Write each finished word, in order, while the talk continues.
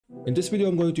In this video,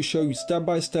 I'm going to show you step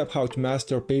by step how to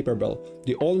master PaperBell,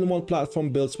 the all-in-one platform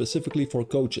built specifically for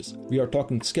coaches. We are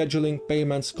talking scheduling,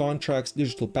 payments, contracts,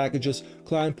 digital packages,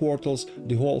 client portals,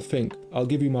 the whole thing. I'll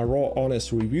give you my raw,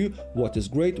 honest review, what is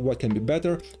great, what can be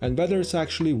better, and whether it's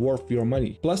actually worth your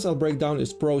money. Plus, I'll break down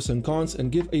its pros and cons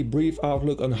and give a brief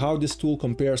outlook on how this tool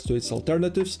compares to its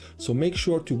alternatives, so make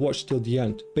sure to watch till the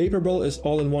end. PaperBell is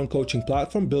all-in-one coaching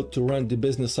platform built to run the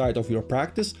business side of your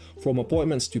practice, from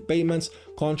appointments to payments,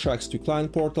 contracts to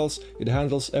client portals. It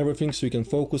handles everything so you can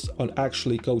focus on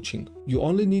actually coaching. You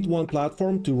only need one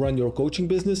platform to run your coaching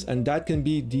business, and that can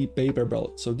be the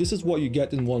PaperBell. So this is what you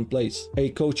get in one place. A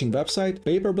coaching website.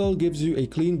 PaperBell gives you a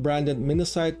clean branded mini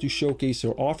site to showcase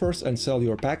your offers and sell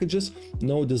your packages.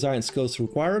 No design skills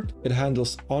required. It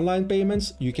handles online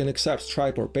payments. You can accept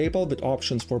Stripe or PayPal with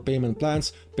options for payment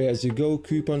plans, pay-as-you-go,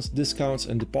 coupons, discounts,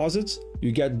 and deposits.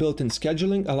 You get built-in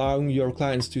scheduling, allowing your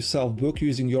clients to self-book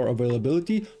using your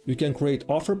availability. You can create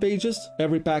offer pages.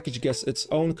 Every package gets its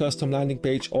own custom landing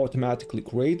page automatically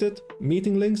created.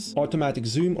 Meeting links, automatic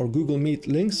Zoom or Google Meet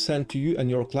links sent to you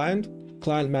and your client.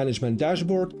 Client management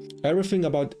dashboard, everything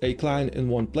about a client in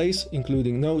one place,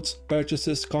 including notes,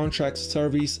 purchases, contracts,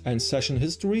 surveys, and session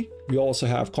history. We also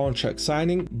have contract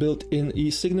signing. Built-in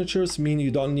e-signatures mean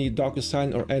you don't need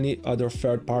DocuSign or any other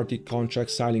third-party contract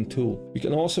signing tool. You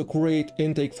can also create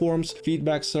intake forms,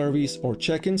 feedback surveys, or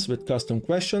check-ins with custom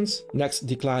questions. Next,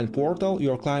 the client portal.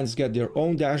 Your clients get their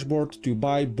own dashboard to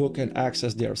buy, book, and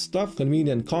access their stuff.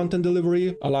 Convenient content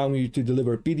delivery, allowing you to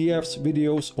deliver PDFs,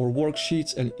 videos, or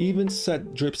worksheets, and even set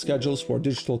drip schedules for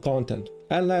digital content.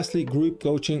 And lastly, group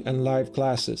coaching and live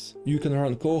classes. You can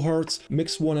run cohorts,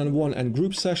 mix one-on-one and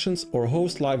group sessions, or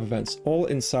host live events, all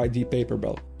inside the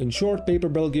PaperBell. In short,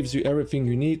 PaperBell gives you everything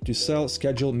you need to sell,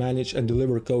 schedule, manage, and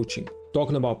deliver coaching.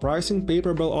 Talking about pricing,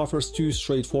 PaperBell offers two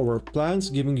straightforward plans,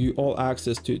 giving you all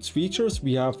access to its features.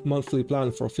 We have monthly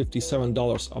plan for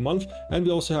 $57 a month, and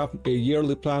we also have a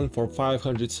yearly plan for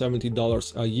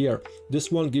 $570 a year. This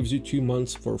one gives you 2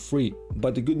 months for free.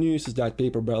 But the good news is that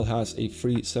PaperBell has a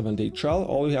free 7-day trial.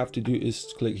 All you have to do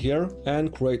is click here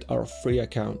and create our free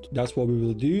account. That's what we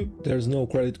will do. There's no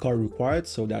credit card required,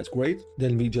 so that's great.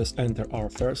 Then we just enter our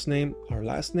first name, our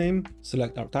last name,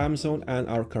 select our time zone and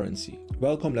our currency.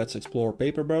 Welcome, let's explore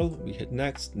PaperBell. We hit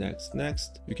next, next,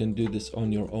 next. You can do this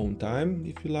on your own time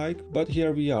if you like, but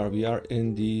here we are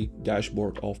in the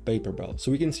dashboard of PaperBell.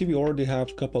 So we can see we already have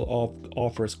a couple of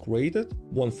offers created,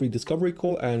 one free discovery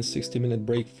call and 60-minute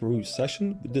breakthrough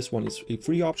session. This one is a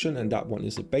free option and that one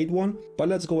is a paid one. But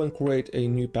let's go and create a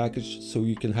new package so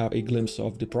you can have a glimpse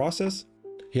of the process.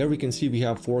 Here we can see we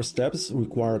have 4 steps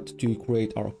required to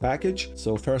create our package.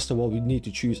 So first of all, we need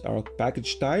to choose our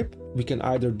package type. We can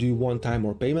either do one-time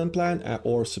or payment plan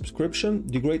or subscription.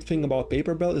 The great thing about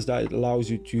PaperBell is that it allows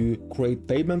you to create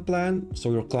payment plan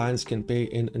so your clients can pay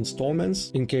in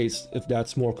installments in case if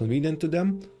that's more convenient to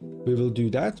them. We will do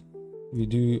that. We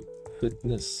do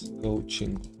fitness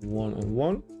coaching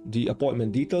one-on-one. The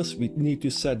appointment details, we need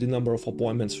to set the number of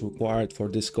appointments required for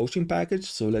this coaching package.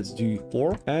 So let's do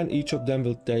 4, and each of them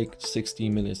will take 60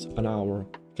 minutes, an hour.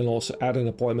 You can also add an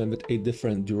appointment with a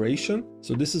different duration.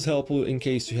 So this is helpful in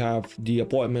case you have the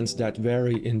appointments that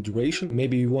vary in duration.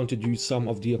 Maybe you want to do some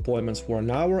of the appointments for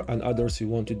an hour and others you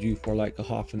want to do for like a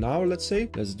half an hour, let's say.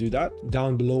 Let's do that.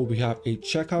 Down below we have a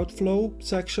checkout flow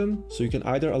section. So you can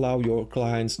either allow your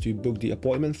clients to book the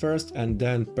appointment first and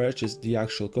then purchase the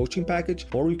actual coaching package,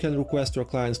 or you can request your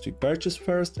clients to purchase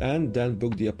first and then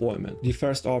book the appointment. The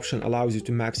first option allows you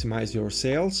to maximize your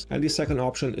sales, and the second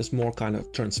option is more kind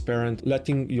of transparent,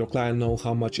 letting your client know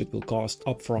how much it will cost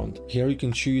upfront. Here you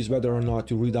can choose whether or not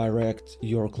to redirect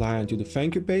your client to the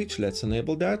thank you page. Let's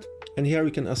enable that. And here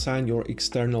you can assign your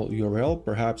external URL.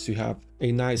 Perhaps you have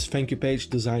a nice thank you page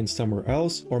designed somewhere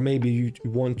else, or maybe you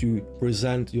want to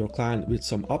present your client with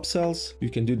some upsells. You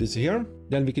can do this here.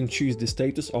 Then we can choose the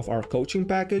status of our coaching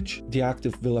package. The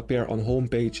active will appear on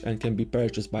homepage and can be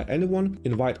purchased by anyone.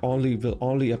 Invite only will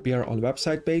only appear on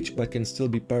website page but can still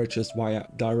be purchased via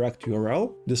direct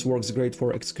URL. This works great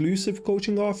for exclusive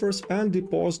coaching offers, and the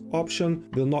paused option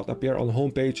will not appear on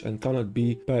homepage and cannot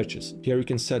be purchased. Here you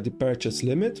can set the purchase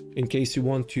limit in case you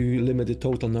want to limit the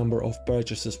total number of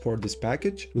purchases for this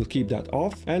package. We'll keep that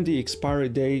off. And the expiry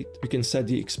date, you can set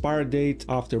the expiry date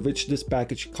after which this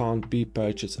package can't be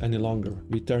purchased any longer.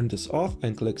 We turn this off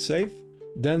and click save.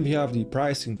 Then we have the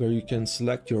pricing where you can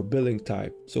select your billing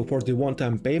type. So for the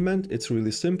one-time payment, it's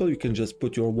really simple. You can just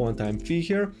put your one-time fee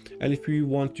here. And if you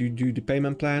want to do the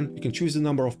payment plan, you can choose the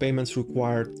number of payments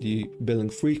required, the billing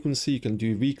frequency. You can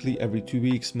do weekly, every 2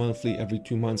 weeks, monthly, every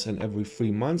 2 months, and every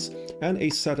 3 months. And a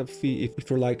setup fee if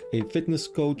you're like a fitness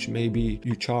coach, maybe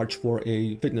you charge for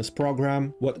a fitness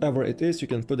program, whatever it is, you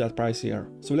can put that price here.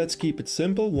 So let's keep it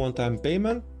simple, one-time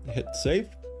payment, hit save.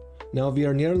 Now we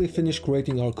are nearly finished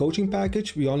creating our coaching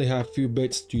package. We only have a few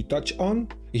bits to touch on.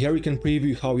 Here you can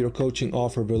preview how your coaching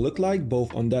offer will look like,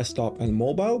 both on desktop and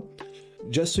mobile.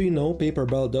 Just so you know,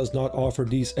 PaperBell does not offer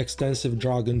these extensive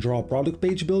drag and drop product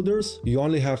page builders. You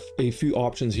only have a few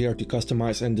options here to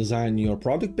customize and design your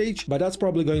product page, but that's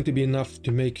probably going to be enough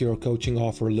to make your coaching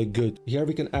offer look good. Here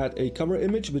we can add a cover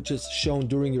image which is shown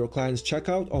during your client's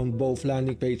checkout on both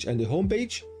landing page and the home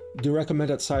page. The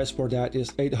recommended size for that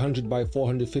is 800 by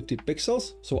 450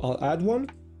 pixels, so I'll add one.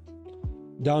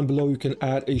 Down below you can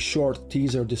add a short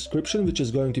teaser description which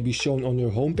is going to be shown on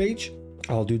your home page.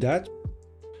 I'll do that.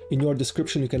 In your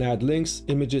description you can add links,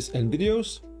 images and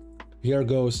videos. Here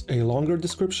goes a longer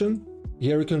description.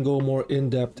 Here you can go more in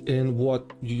depth in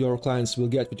what your clients will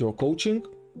get with your coaching.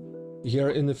 Here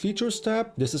in the features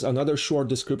tab, this is another short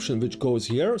description which goes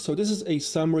here. So this is a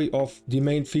summary of the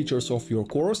main features of your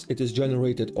course. It is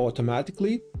generated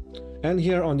automatically. And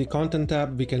here on the content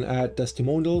tab, we can add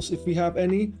testimonials if we have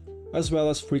any, as well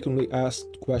as frequently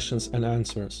asked questions and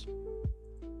answers.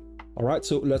 All right,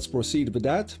 so let's proceed with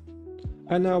that.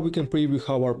 And now we can preview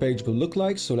how our page will look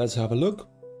like. So let's have a look.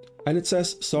 And it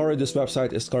says, sorry, this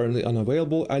website is currently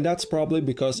unavailable, and that's probably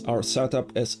because our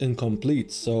setup is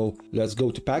incomplete. So let's go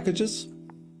to packages.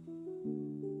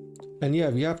 And yeah,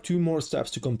 we have 2 more steps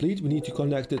to complete. We need to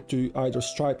connect it to either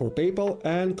Stripe or PayPal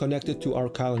and connect it to our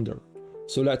calendar.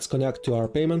 So let's connect to our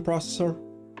payment processor.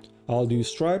 I'll do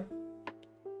Stripe.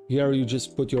 Here you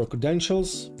just put your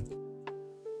credentials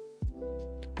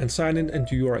and sign in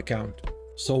into your account.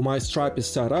 So my Stripe is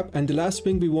set up, and the last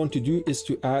thing we want to do is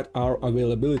to add our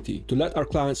availability to let our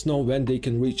clients know when they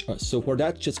can reach us. So for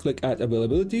that, just click add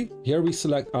availability. Here we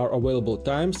select our available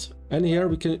times, and here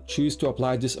we can choose to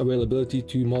apply this availability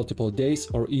to multiple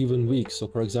days or even weeks. So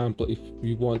for example, if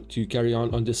you want to carry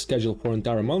on this schedule for an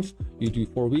entire month, you do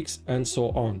 4 weeks and so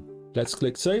on. Let's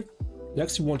click save.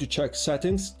 Next, we want to check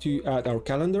settings to add our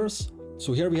calendars.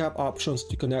 So here we have options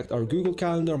to connect our Google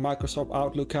Calendar, Microsoft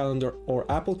Outlook Calendar,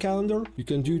 or Apple Calendar. You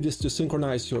can do this to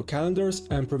synchronize your calendars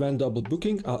and prevent double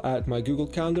booking. I'll add my Google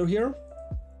Calendar here.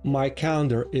 My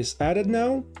calendar is added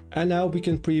now, and now we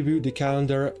can preview the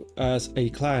calendar as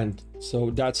a client. So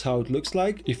that's how it looks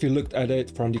like if you looked at it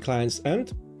from the client's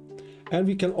end. And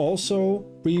we can also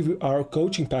preview our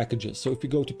coaching packages. So if we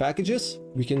go to packages,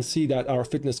 we can see that our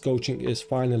fitness coaching is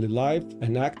finally live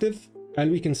and active. And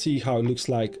we can see how it looks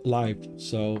like live.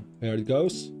 So there it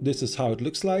goes. This is how it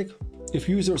looks like. If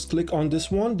users click on this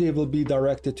one, they will be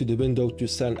directed to the window to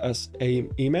send us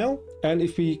an email. And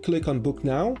if we click on book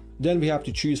now, then we have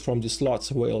to choose from the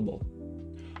slots available.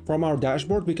 From our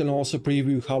dashboard, we can also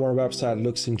preview how our website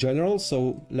looks in general.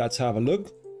 So let's have a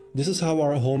look. This is how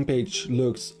our homepage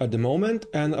looks at the moment.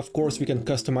 And of course, we can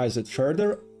customize it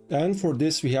further. And for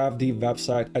this, we have the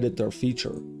website editor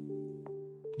feature.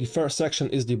 The first section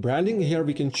is the branding. Here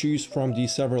we can choose from the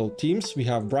several themes. We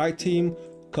have bright theme,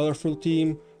 colorful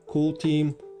theme, cool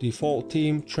theme, default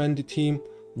theme, trendy theme,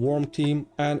 warm theme,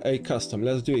 and a custom.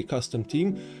 Let's do a custom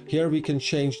theme. Here we can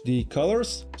change the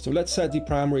colors. So let's set the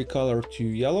primary color to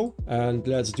yellow, and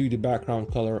let's do the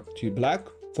background color to black.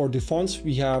 For the fonts,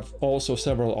 we have also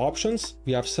several options.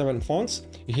 We have 7 fonts.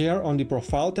 Here on the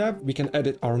profile tab, we can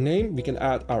edit our name, we can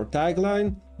add our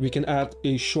tagline, we can add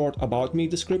a short about me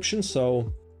description.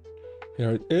 So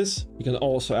here it is. We can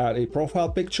also add a profile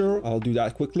picture. I'll do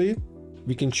that quickly.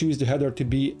 We can choose the header to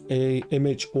be an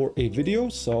image or a video.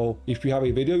 So if you have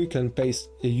a video, you can paste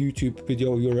a YouTube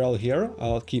video URL here.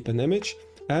 I'll keep an image.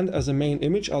 And as a main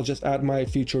image, I'll just add my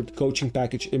featured coaching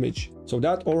package image. So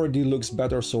that already looks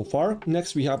better so far.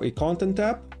 Next, we have a content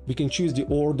tab. We can choose the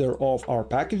order of our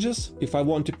packages. If I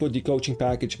want to put the coaching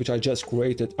package, which I just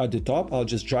created, at the top, I'll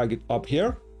just drag it up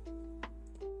here.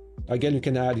 Again, you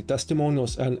can add the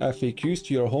testimonials and FAQs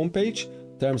to your homepage,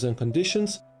 terms and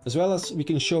conditions, as well as we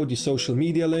can show the social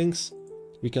media links.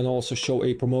 We can also show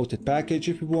a promoted package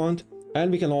if you want,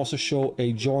 and we can also show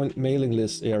a joint mailing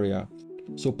list area.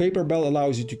 So PaperBell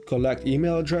allows you to collect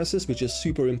email addresses, which is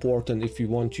super important if you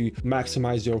want to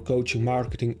maximize your coaching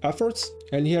marketing efforts.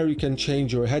 And here you can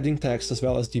change your heading text as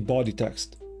well as the body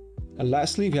text. And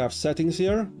lastly, we have settings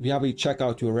here. We have a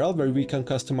checkout URL where we can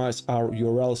customize our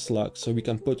URL slug. So we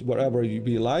can put whatever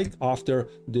we like after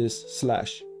this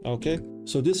slash. Okay,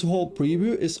 so this whole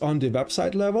preview is on the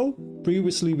website level.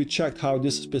 Previously we checked how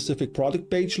this specific product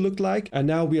page looked like, and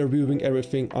now we are viewing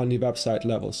everything on the website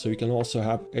level, so you can also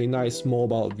have a nice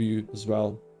mobile view as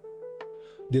well.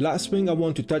 The last thing I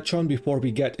want to touch on before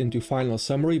we get into final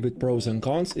summary with pros and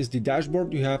cons is the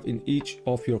dashboard you have in each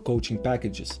of your coaching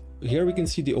packages. Here we can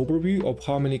see the overview of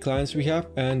how many clients we have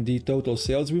and the total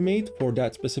sales we made for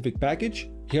that specific package.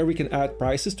 Here we can add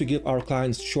prices to give our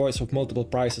clients choice of multiple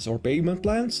prices or payment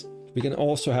plans. We can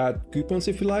also add coupons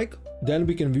if you like. Then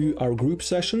we can view our group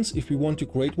sessions. If we want to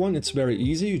create one, it's very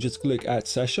easy. You just click add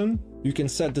session. You can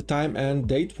set the time and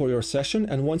date for your session,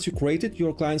 and once you create it,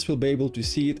 your clients will be able to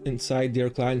see it inside their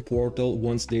client portal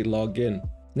once they log in.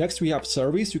 Next we have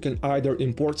surveys. You can either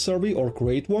import survey or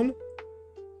create one.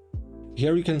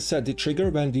 Here you can set the trigger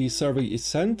when the survey is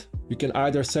sent. You can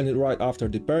either send it right after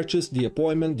the purchase, the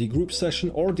appointment, the group session,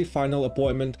 or the final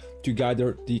appointment to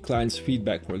gather the client's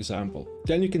feedback, for example.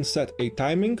 Then you can set a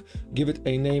timing, give it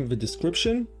a name with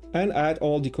description, and add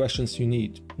all the questions you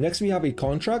need. Next we have a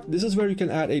contract. This is where you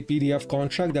can add a PDF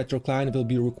contract that your client will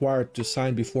be required to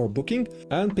sign before booking,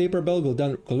 and PaperBell will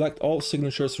then collect all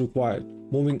signatures required.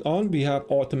 Moving on, we have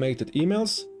automated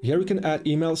emails. Here you can add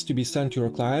emails to be sent to your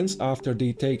clients after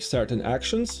they take certain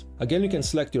actions. Again, you can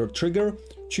select your trigger,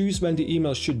 choose when the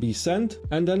email should be sent,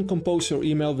 and then compose your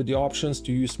email with the options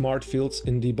to use smart fields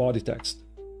in the body text.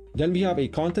 Then we have a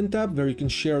content tab where you can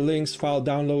share links, file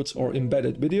downloads, or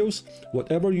embedded videos.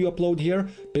 Whatever you upload here,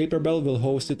 PaperBell will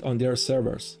host it on their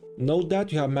servers. Note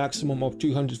that you have maximum of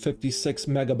 256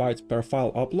 megabytes per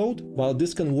file upload. While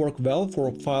this can work well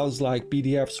for files like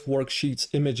PDFs, worksheets,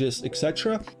 images,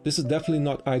 etc., this is definitely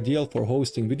not ideal for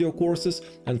hosting video courses,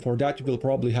 and for that you will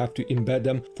probably have to embed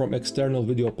them from external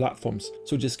video platforms.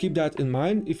 So just keep that in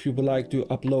mind if you would like to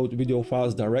upload video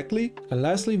files directly. And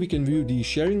lastly, we can view the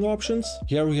sharing options.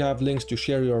 Here we have links to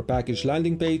share your package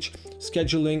landing page,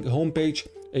 scheduling, homepage,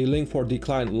 a link for the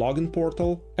client login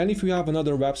portal, and if you have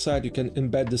another website, you can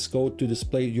embed this code to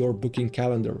display your booking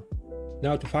calendar.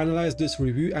 Now, to finalize this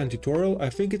review and tutorial, I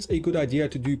think it's a good idea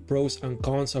to do pros and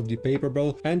cons of the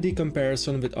PaperBell and the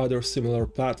comparison with other similar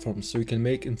platforms so you can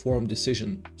make informed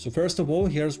decision. So first of all,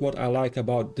 here's what I like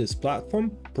about this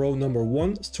platform. Pro number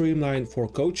 1, streamlined for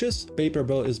coaches.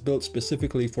 PaperBell is built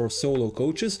specifically for solo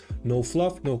coaches. No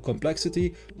fluff, no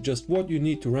complexity, just what you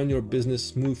need to run your business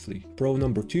smoothly. Pro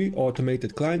number 2,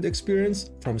 automated client experience.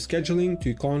 From scheduling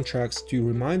to contracts to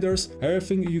reminders,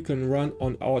 everything you can run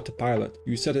on autopilot.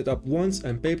 You set it up once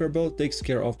and PaperBell takes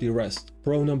care of the rest.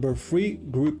 Pro number 3,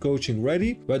 group coaching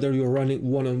ready. Whether you're running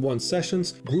one-on-one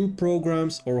sessions, group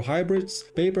programs, or hybrids,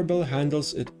 PaperBell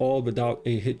handles it all without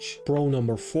a hitch. Pro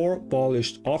number 4,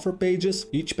 polished offer pages.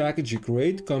 Each package you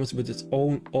create comes with its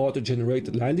own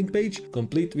auto-generated landing page,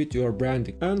 complete with your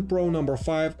branding. And pro number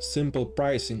 5, simple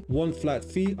pricing. One flat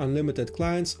fee, unlimited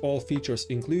clients, all features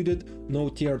included, no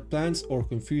tiered plans or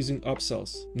confusing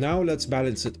upsells. Now let's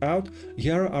balance it out.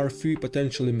 Here are a few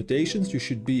potential limitations you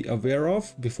should be aware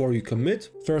of before you commit.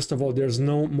 First of all, there's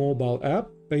no mobile app.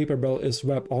 PaperBell is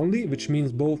web only, which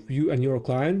means both you and your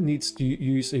client needs to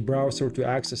use a browser to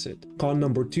access it. Con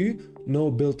number 2,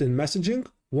 no built-in messaging.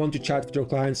 Want to chat with your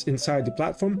clients inside the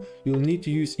platform? You'll need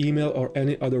to use email or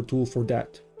any other tool for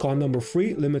that. Con number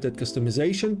 3, limited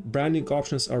customization. Branding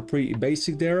options are pretty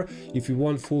basic there. If you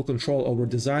want full control over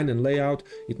design and layout,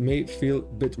 it may feel a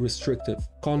bit restrictive.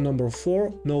 Con number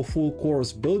 4, no full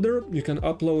course builder. You can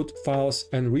upload files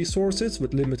and resources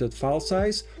with limited file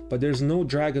size, but there's no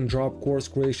drag and drop course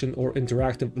creation or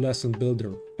interactive lesson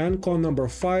builder. And con number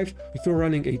 5, if you're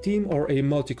running a team or a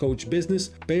multi-coach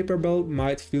business, PaperBell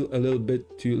might feel a little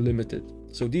bit too limited.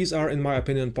 So these are, in my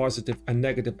opinion, positive and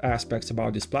negative aspects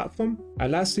about this platform.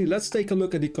 And lastly, let's take a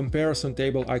look at the comparison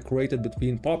table I created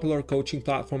between popular coaching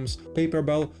platforms,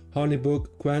 PaperBell, HoneyBook,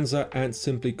 Quenze, and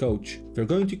Simply Coach. We're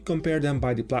going to compare them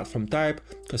by the platform type,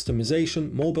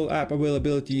 customization, mobile app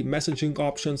availability, messaging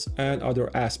options, and other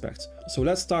aspects. So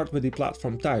let's start with the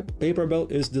platform type. PaperBell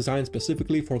is designed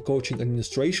specifically for coaching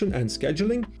administration and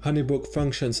scheduling. HoneyBook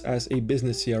functions as a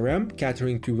business CRM,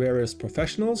 catering to various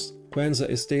professionals. Quenze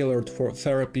is tailored for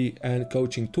therapy and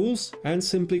coaching tools, and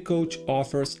Simply Coach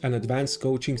offers an advanced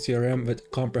coaching CRM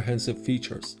with comprehensive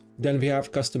features. Then we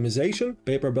have customization.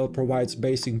 PaperBell provides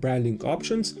basic branding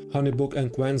options. HoneyBook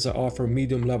and Quenze offer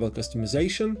medium-level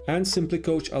customization, and Simply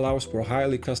Coach allows for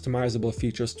highly customizable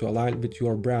features to align with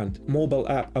your brand. Mobile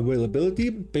app availability.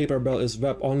 PaperBell is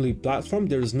web-only platform.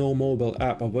 There is no mobile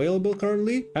app available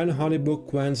currently, and HoneyBook,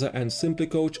 Quenze, and Simply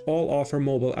Coach all offer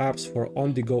mobile apps for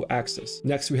on-the-go access.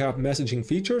 Next, we have messaging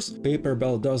features.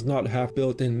 PaperBell does not have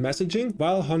built-in messaging,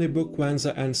 while HoneyBook,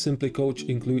 Quenze, and Simply Coach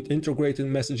include integrated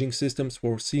messaging systems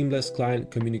for seamless seamless client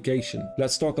communication.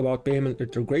 Let's talk about payment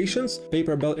integrations.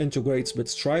 PaperBell integrates with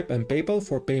Stripe and PayPal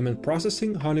for payment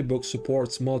processing. HoneyBook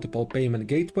supports multiple payment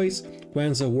gateways.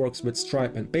 Quenze works with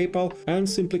Stripe and PayPal, and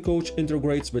SimplyCoach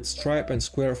integrates with Stripe and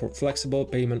Square for flexible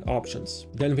payment options.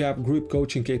 Then we have group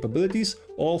coaching capabilities.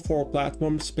 All four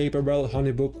platforms, PaperBell,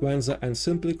 HoneyBook, Quenze, and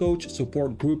SimplyCoach,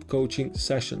 support group coaching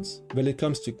sessions. When it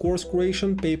comes to course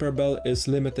creation, PaperBell is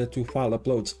limited to file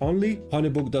uploads only.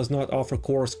 HoneyBook does not offer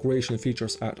course creation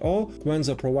features at all.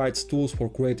 Quenze provides tools for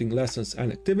creating lessons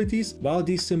and activities, while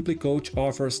the SimplyCoach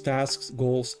offers tasks,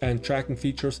 goals, and tracking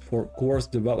features for course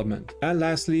development. And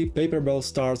lastly, PaperBell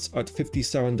starts at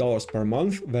 $57 per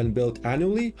month when billed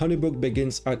annually. HoneyBook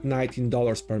begins at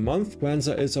 $19 per month.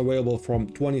 Quenze is available from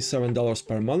 $27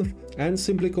 per month, and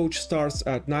SimplyCoach starts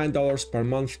at $9 per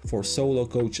month for solo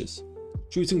coaches.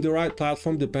 Choosing the right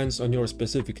platform depends on your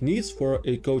specific needs. For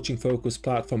a coaching-focused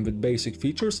platform with basic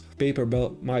features,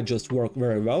 PaperBell might just work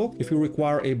very well. If you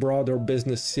require a broader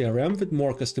business CRM with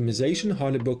more customization,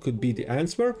 HoneyBook could be the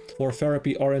answer. For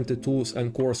therapy-oriented tools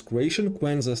and course creation,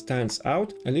 Quenze stands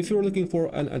out. And if you're looking for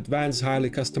an advanced, highly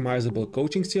customizable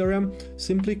coaching CRM,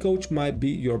 SimplyCoach might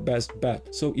be your best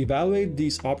bet. So evaluate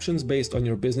these options based on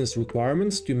your business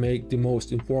requirements to make the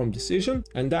most informed decision.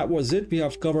 And that was it. We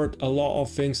have covered a lot of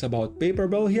things about PaperBell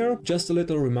here. Just a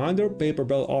little reminder,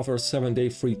 PaperBell offers 7-day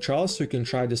free trial, so you can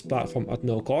try this platform at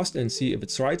no cost and see if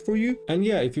it's right for you. And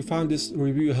yeah, if you found this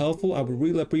review helpful, I would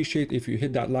really appreciate if you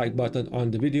hit that like button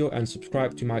on the video and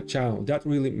subscribe to my channel. That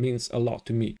really means a lot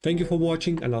to me. Thank you for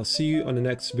watching, and I'll see you on the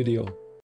next video.